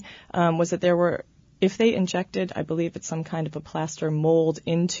digging was that there were, if they injected, I believe it's some kind of a plaster mold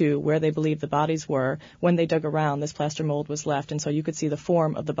into where they believed the bodies were, when they dug around, this plaster mold was left, and so you could see the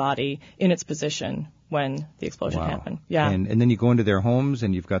form of the body in its position when the explosion happened. Yeah. And then you go into their homes,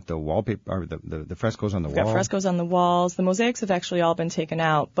 and you've got the wallpaper, or the frescoes on the wall. You've got frescoes on the walls. The mosaics have actually all been taken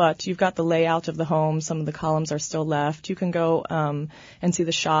out, but you've got the layout of the home. Some of the columns are still left. You can go and see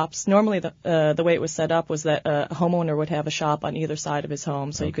the shops. Normally, the way it was set up was that a homeowner would have a shop on either side of his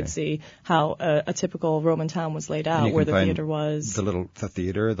home, so you could see how a typical Roman town was laid out, where the theater was. The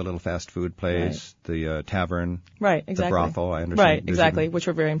theater, the little fast food place, the tavern. Right, exactly. The brothel, I understand. Right, exactly, which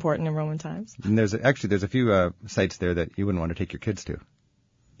were very important in Roman times. And there's a few sites there that you wouldn't want to take your kids to.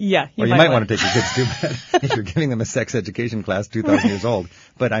 Yeah. You might want to take your kids to, but if you're giving them a sex education class 2,000 years old.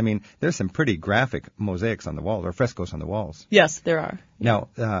 But, I mean, there's some pretty graphic mosaics on the walls, or frescoes on the walls. Yes, there are. Now,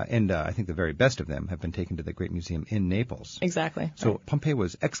 I think the very best of them have been taken to the Great Museum in Naples. Exactly. So right. Pompeii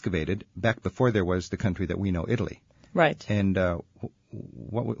was excavated back before there was the country that we know, Italy. Right. And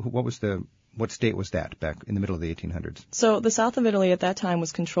what state was that back in the middle of the 1800s? So the south of Italy at that time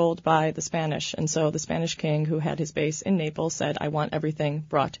was controlled by the Spanish, and so the Spanish king who had his base in Naples said, I want everything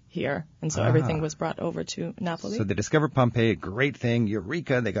brought here. And so everything was brought over to Napoli. So they discovered Pompeii, a great thing,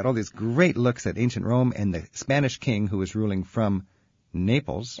 Eureka, they got all these great looks at ancient Rome, and the Spanish king who was ruling from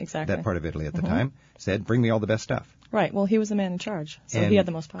Naples, Exactly. that part of Italy at the time, said, bring me all the best stuff. Right. Well, he was the man in charge, so And he had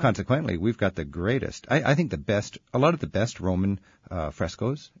the most power. Consequently, we've got the greatest, I think a lot of the best Roman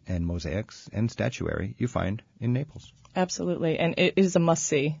frescoes and mosaics and statuary you find in Naples. Absolutely, and it is a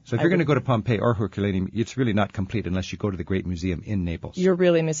must-see. So if you're going to go to Pompeii or Herculaneum, it's really not complete unless you go to the Great Museum in Naples. You're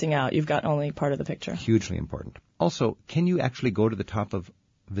really missing out. You've got only part of the picture. Hugely important. Also, can you actually go to the top of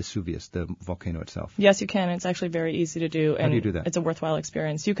Vesuvius, the volcano itself? Yes, you can. It's actually very easy to do. And How do you do that? It's a worthwhile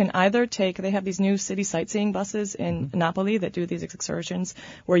experience. You can either they have these new city sightseeing buses in Napoli that do these excursions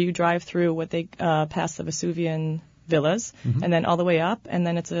where you drive through what they past the Vesuvian villas and then all the way up, and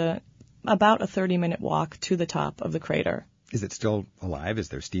then it's about a 30-minute walk to the top of the crater. Is it still alive? Is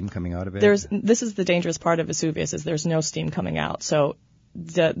there steam coming out of it? This is the dangerous part of Vesuvius, is there's no steam coming out. So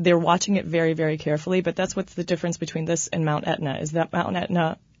they're watching it very, very carefully, but that's what's the difference between this and Mount Etna, is that Mount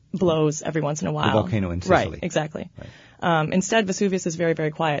Etna blows every once in a while. The volcano in Sicily. Right, exactly. Right. Instead, Vesuvius is very,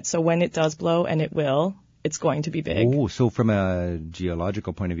 very quiet. So when it does blow, and it will, it's going to be big. Oh, so from a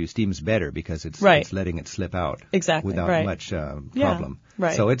geological point of view, steam's better because it's letting it slip out. Exactly. Without much problem.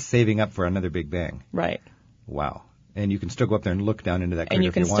 Right. So it's saving up for another big bang. Right. Wow. And you can still go up there and look down into that crater. And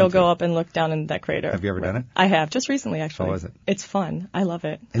you can still go up and look down into that crater. Have you ever done it? I have, just recently, actually. How was it? It's fun. I love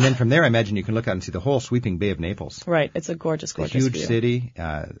it. And then from there, I imagine you can look out and see the whole sweeping Bay of Naples. Right. It's a gorgeous, gorgeous huge view. city,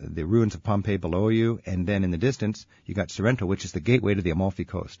 the ruins of Pompeii below you, and then in the distance, you got Sorrento, which is the gateway to the Amalfi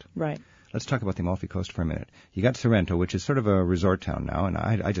Coast. Right. Let's talk about the Amalfi Coast for a minute. You got Sorrento, which is sort of a resort town now, and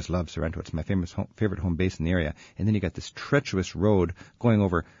I just love Sorrento. It's my favorite home base in the area. And then you got this treacherous road going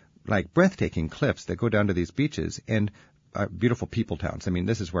over like breathtaking cliffs that go down to these beaches and beautiful people towns. I mean,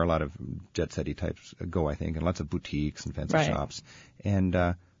 this is where a lot of jet-setty types go, I think, and lots of boutiques and fancy shops, and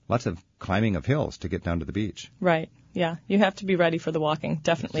lots of climbing of hills to get down to the beach. Right. Yeah. You have to be ready for the walking,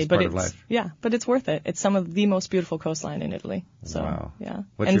 definitely. It's part of life. Yeah, but it's worth it. It's some of the most beautiful coastline in Italy. So, wow. Yeah.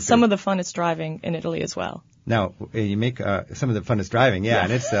 And some of the funnest driving in Italy as well. Now, you make some of the funnest driving,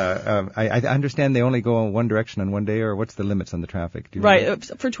 and it's, I understand they only go in one direction on one day, or what's the limits on the traffic? Do you know?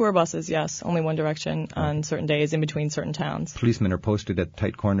 For tour buses, yes, only one direction on certain days in between certain towns. Policemen are posted at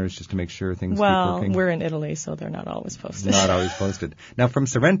tight corners just to make sure things keep working? Well, we're in Italy, so they're not always posted. Not always posted. Now, from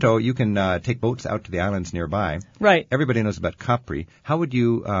Sorrento, you can take boats out to the islands nearby. Right. Everybody knows about Capri. How would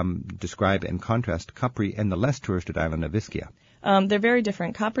you describe and contrast Capri and the less touristed island of Ischia? They're very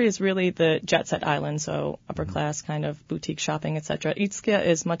different. Capri is really the jet-set island, so upper-class kind of boutique shopping, etc. Ischia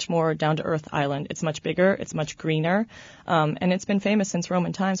is much more down-to-earth island. It's much bigger, it's much greener, and it's been famous since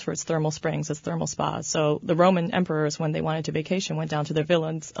Roman times for its thermal springs, its thermal spas. So the Roman emperors, when they wanted to vacation, went down to their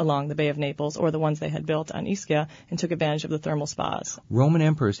villas along the Bay of Naples or the ones they had built on Ischia and took advantage of the thermal spas. Roman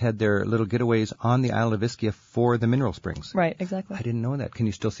emperors had their little getaways on the island of Ischia for the mineral springs. Right, exactly. I didn't know that. Can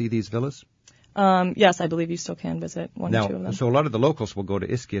you still see these villas? Yes, I believe you still can visit one or two of them. So a lot of the locals will go to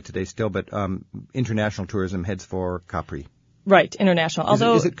Ischia today still, but international tourism heads for Capri. Right, international.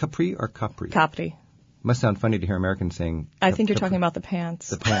 Is it Capri or Capri? Capri. Must sound funny to hear Americans saying. I think you're talking about the pants.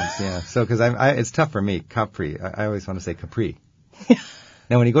 The pants, yeah. So because it's tough for me, Capri. I always want to say Capri.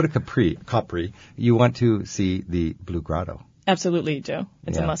 Now, when you go to Capri, you want to see the Blue Grotto. Absolutely, you do.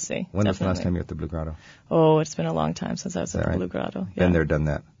 It's a must-see. When was the last time you were at the Blue Grotto? Oh, it's been a long time since I was at the Blue Grotto. Yeah. Been there, done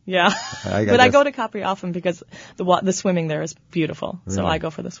that. Yeah. I go to Capri often because the swimming there is beautiful. Really? So I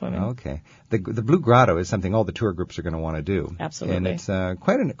go for the swimming. Okay. The Blue Grotto is something all the tour groups are going to want to do. Absolutely. And it's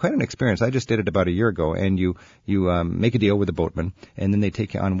quite an experience. I just did it about a year ago, and you make a deal with the boatman, and then they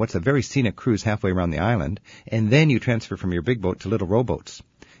take you on what's a very scenic cruise halfway around the island, and then you transfer from your big boat to little rowboats.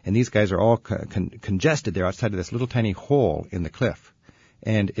 And these guys are all congested there outside of this little tiny hole in the cliff.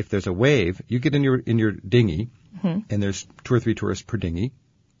 And if there's a wave, you get in your dinghy, and there's 2 or 3 tourists per dinghy.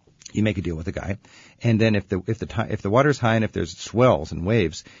 You make a deal with the guy, and then if the water's high and if there's swells and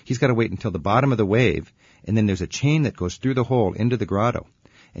waves, he's got to wait until the bottom of the wave, and then there's a chain that goes through the hole into the grotto,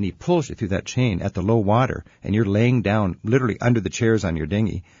 and he pulls you through that chain at the low water, and you're laying down literally under the chairs on your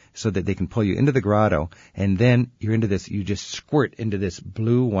dinghy so that they can pull you into the grotto, and then you just squirt into this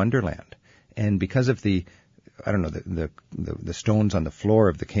blue wonderland. And because of the stones on the floor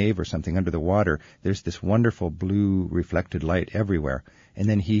of the cave or something under the water, there's this wonderful blue reflected light everywhere. And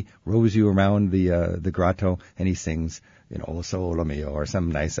then he rows you around the grotto, and he sings, O Sole Mio, or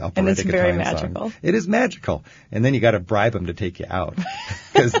some nice operatic and it's very Italian magical. Song. It is magical. And then you got to bribe him to take you out,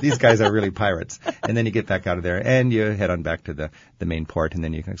 because these guys are really pirates. And then you get back out of there, and you head on back to the main port, and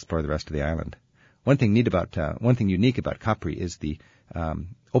then you can explore the rest of the island. One thing unique about Capri is the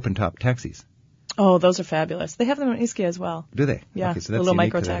open top taxis. Oh, those are fabulous. They have them in Ischia as well. Do they? Yeah, okay, so that's the little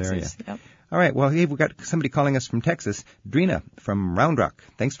unique micro to that area. taxis. Yep. All right. Well, hey, we've got somebody calling us from Texas. Drina from Round Rock.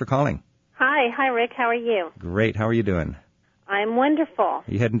 Thanks for calling. Hi, Rick. How are you? Great. How are you doing? I'm wonderful. Are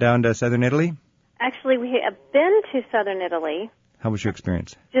you heading down to southern Italy? Actually, we have been to southern Italy How was your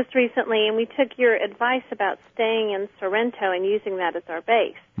experience? just recently, and we took your advice about staying in Sorrento and using that as our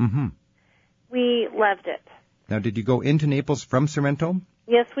base. Mm-hmm. We loved it. Now, did you go into Naples from Sorrento?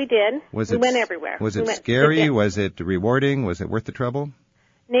 Yes, we did. We went everywhere. Was it We went scary? to- Was it rewarding? Was it worth the trouble?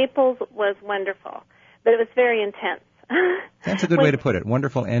 Naples was wonderful, but it was very intense. That's a good way to put it.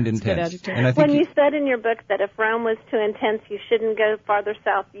 Wonderful and That's a good intense. adjective. And I think When you said in your book that if Rome was too intense, you shouldn't go farther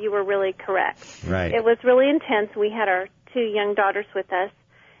south, you were really correct. right. It was really intense. We had our 2 young daughters with us,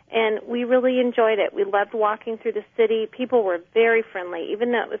 and we really enjoyed it. We loved walking through the city. People were very friendly.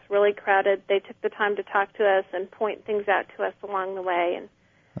 Even though it was really crowded, they took the time to talk to us and point things out to us along the way. And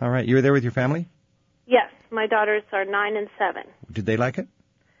All right. You were there with your family? yes, my daughters are 9 and 7. Did they like it?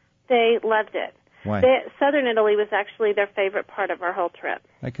 They loved it. Why? Southern Italy was actually their favorite part of our whole trip.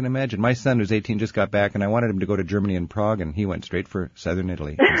 I can imagine. My son, who's 18, just got back, and I wanted him to go to Germany and Prague, and he went straight for southern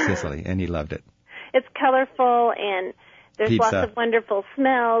Italy and Sicily, and he loved it. It's colorful, and there's Pizza. lots of wonderful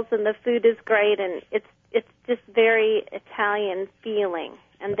smells, and the food is great, and it's just very Italian feeling,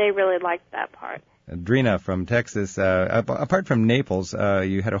 and they really liked that part. Drina from Texas, apart from Naples,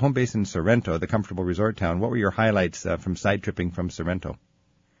 you had a home base in Sorrento, the comfortable resort town. What were your highlights from side tripping from Sorrento?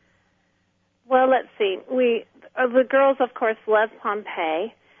 Well, let's see. The girls, of course, loved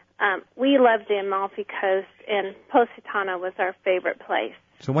Pompeii. We loved the Amalfi Coast, and Positano was our favorite place.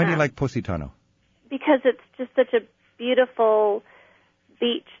 So why do you like Positano? Because it's just such a beautiful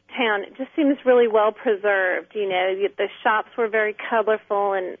beach town. It just seems really well preserved. You know, the shops were very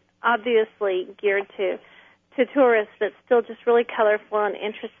colorful and obviously geared to tourists, but still just really colorful and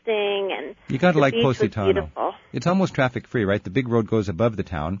interesting. And You got to like beach was Positano. beautiful. It's almost traffic free, right? The big road goes above the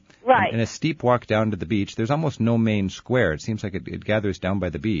town. Right. And a steep walk down to the beach. There's almost no main square. It seems like it gathers down by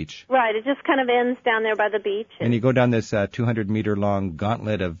the beach. Right. It just kind of ends down there by the beach. And you go down this 200-meter long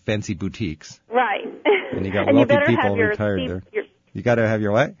gauntlet of fancy boutiques. Right. And you got and you wealthy better people have your retired there. your You got to have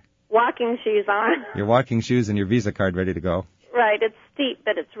your what? walking shoes on. Your walking shoes and your Visa card ready to go. Right. It's steep,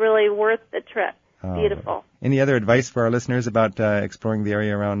 but it's really worth the trip. Oh. Beautiful. Any other advice for our listeners about exploring the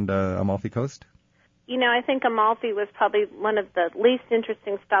area around Amalfi Coast? You know, I think Amalfi was probably one of the least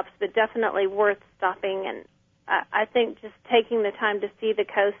interesting stops, but definitely worth stopping. And I think just taking the time to see the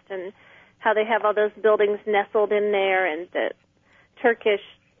coast and how they have all those buildings nestled in there and the Turkish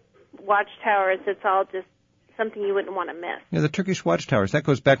watchtowers, it's all just something you wouldn't want to miss. Yeah, the Turkish watchtowers, that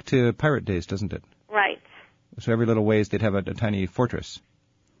goes back to pirate days, doesn't it? Right. So every little ways they'd have a tiny fortress.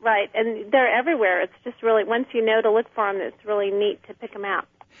 Right, and they're everywhere. It's just really, once you know to look for them, it's really neat to pick them out.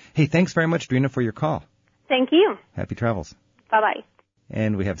 Hey, thanks very much, Drina, for your call. Thank you. Happy travels. Bye-bye.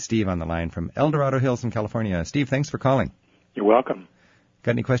 And we have Steve on the line from El Dorado Hills in California. Steve, thanks for calling. You're welcome.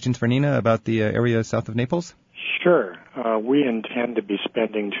 Got any questions for Nina about the area south of Naples? Sure. We intend to be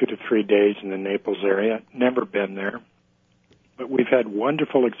spending 2 to 3 days in the Naples area. Never been there. But we've had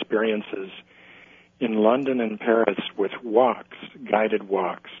wonderful experiences in London and Paris with walks, guided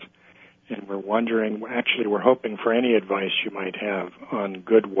walks. And we're wondering, actually we're hoping for any advice you might have on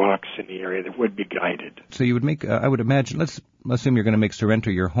good walks in the area that would be guided. So you would make, I would imagine, let's assume you're going to make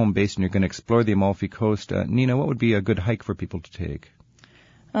Sorrento your home base and you're going to explore the Amalfi Coast. Nina, what would be a good hike for people to take?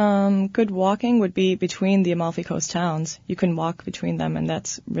 Good walking would be between the Amalfi Coast towns. You can walk between them, and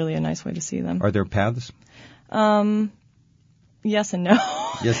that's really a nice way to see them. Are there paths? Yes and no.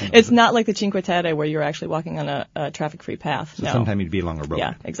 Yes and no. It's not like the Cinque Terre where you're actually walking on a traffic-free path. So no. sometime you'd be along a road.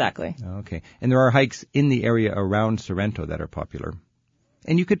 Yeah, exactly. Okay. And there are hikes in the area around Sorrento that are popular.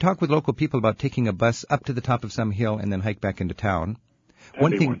 And you could talk with local people about taking a bus up to the top of some hill and then hike back into town.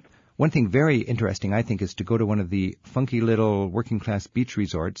 One thing very interesting, I think, is to go to one of the funky little working-class beach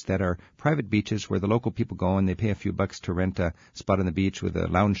resorts that are private beaches where the local people go and they pay a few bucks to rent a spot on the beach with a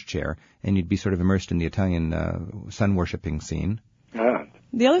lounge chair, and you'd be sort of immersed in the Italian sun-worshipping scene. Ah.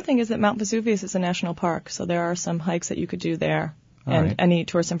 The other thing is that Mount Vesuvius is a national park, so there are some hikes that you could do there. All and right. any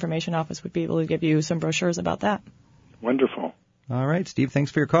tourist information office would be able to give you some brochures about that. Wonderful. All right, Steve,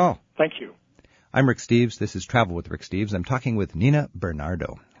 thanks for your call. Thank you. I'm Rick Steves. This is Travel with Rick Steves. I'm talking with Nina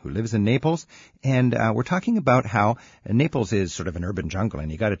Bernardo, who lives in Naples, and we're talking about how Naples is sort of an urban jungle,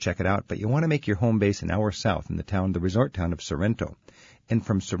 and you got to check it out, but you want to make your home base an hour south in the resort town of Sorrento. And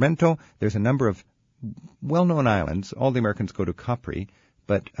from Sorrento, there's a number of well-known islands. All the Americans go to Capri,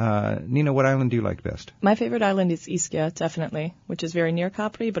 But, Nina, what island do you like best? My favorite island is Ischia, definitely, which is very near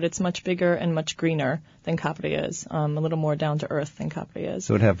Capri, but it's much bigger and much greener than Capri is, a little more down to earth than Capri is.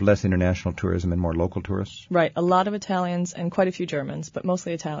 So it would have less international tourism and more local tourists? Right, a lot of Italians and quite a few Germans, but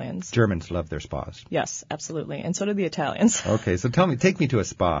mostly Italians. Germans love their spas. Yes, absolutely, and so do the Italians. Okay, so take me to a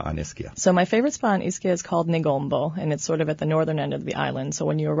spa on Ischia. So my favorite spa in Ischia is called Negombo, and it's sort of at the northern end of the island. So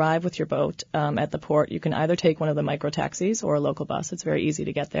when you arrive with your boat at the port, you can either take one of the micro taxis or a local bus. It's very easy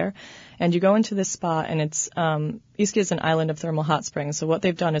to get there. And you go into this spa, and it's Ischia is an island of thermal hot springs. So what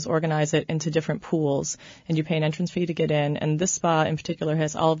they've done is organize it into different pools, and you pay an entrance fee to get in. And this spa in particular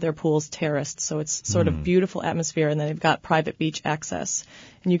has all of their pools terraced, so it's sort of beautiful atmosphere, and then they've got private beach access.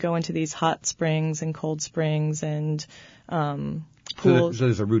 And you go into these hot springs and cold springs and pools. So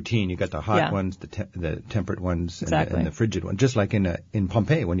there's a routine. You got the hot ones, the temperate ones, exactly. and the frigid ones, just like in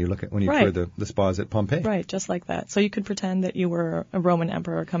Pompeii when you tour the spas at Pompeii. Right, just like that. So you could pretend that you were a Roman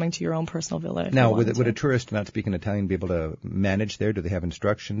emperor coming to your own personal villa. Now, would a tourist not speaking Italian be able to manage there? Do they have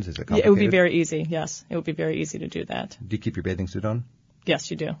instructions? Is it complicated? Yeah, it would be very easy. Yes, it would be very easy to do that. Do you keep your bathing suit on?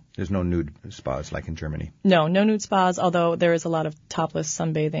 Yes, you do. There's no nude spas like in Germany? No nude spas, although there is a lot of topless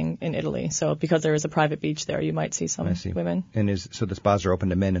sunbathing in Italy. So because there is a private beach there, you might see some women. And so the spas are open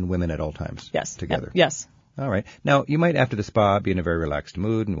to men and women at all times? Yes. Together? Yes. All right. Now, you might, after the spa, be in a very relaxed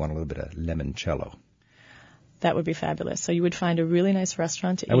mood and want a little bit of limoncello. That would be fabulous. So you would find a really nice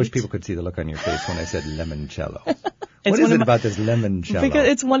restaurant to eat. I wish people could see the look on your face when I said limoncello. What is it about this limoncello? Because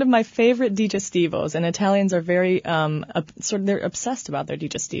it's one of my favorite digestivos, and Italians are very they're obsessed about their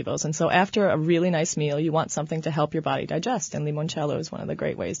digestivos. And so after a really nice meal, you want something to help your body digest, and limoncello is one of the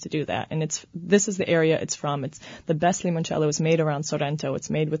great ways to do that. And this is the area it's from. It's the best limoncello is made around Sorrento.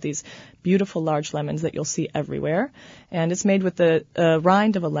 It's made with these beautiful large lemons that you'll see everywhere, and it's made with the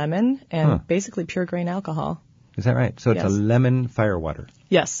rind of a lemon and basically pure grain alcohol. Is that right? So it's a lemon firewater.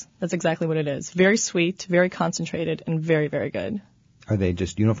 Yes, that's exactly what it is. Very sweet, very concentrated, and very, very good. Are they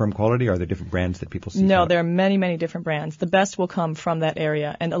just uniform quality, or are there different brands that people see? No, there are many, many different brands. The best will come from that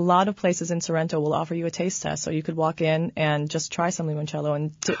area, and a lot of places in Sorrento will offer you a taste test, so you could walk in and just try some limoncello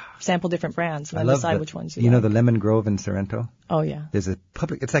and sample different brands, and then decide which ones you like. You know the Lemon Grove in Sorrento? Oh, yeah. There's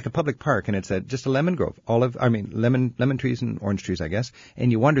it's like a public park, and it's just a lemon grove. Lemon trees and orange trees, I guess.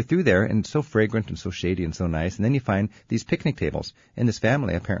 And you wander through there, and it's so fragrant and so shady and so nice. And then you find these picnic tables. And this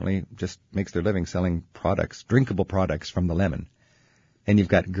family apparently just makes their living selling drinkable products from the lemon. And you've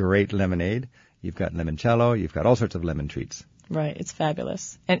got great lemonade, you've got limoncello, you've got all sorts of lemon treats. Right, it's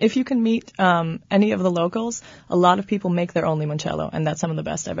fabulous. And if you can meet any of the locals, a lot of people make their own limoncello, and that's some of the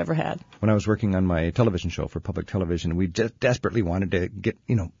best I've ever had. When I was working on my television show for public television, we just desperately wanted to get,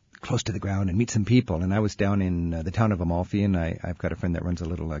 close to the ground and meet some people. And I was down in the town of Amalfi, and I've got a friend that runs a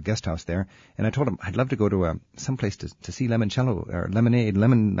little guest house there. And I told him I'd love to go to some place to see limoncello or lemonade.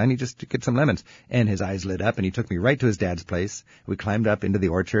 I need just to get some lemons. And his eyes lit up, and he took me right to his dad's place. We climbed up into the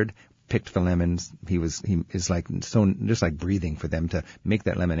orchard, picked the lemons. He is like so just like breathing for them to make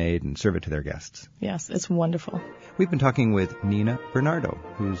that lemonade and serve it to their guests. Yes, it's wonderful. We've been talking with Nina Bernardo,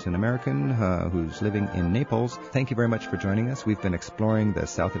 who's an American who's living in Naples. Thank you very much for joining us. We've been exploring the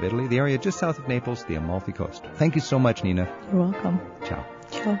south of Italy, the area just south of Naples, the Amalfi Coast. Thank you so much, Nina. You're welcome. Ciao.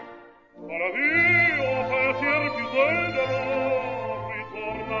 Ciao.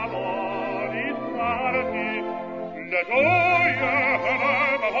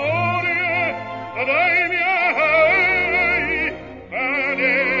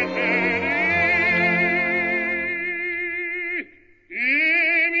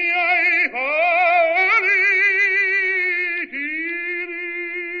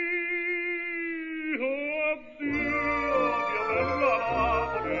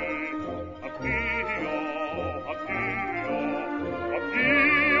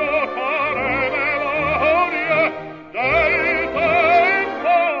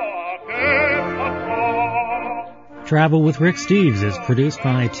 Travel with Rick Steves is produced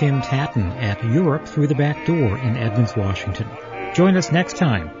by Tim Tatton at Europe Through the Back Door in Edmonds, Washington. Join us next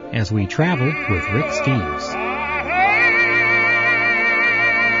time as we travel with Rick Steves.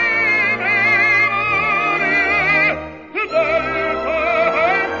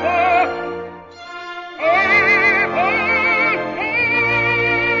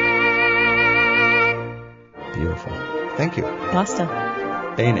 Beautiful. Thank you.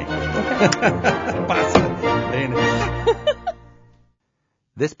 Basta. Bene. Basta.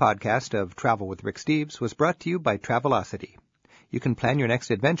 This podcast of Travel with Rick Steves was brought to you by Travelocity. You can plan your next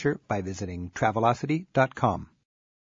adventure by visiting Travelocity.com.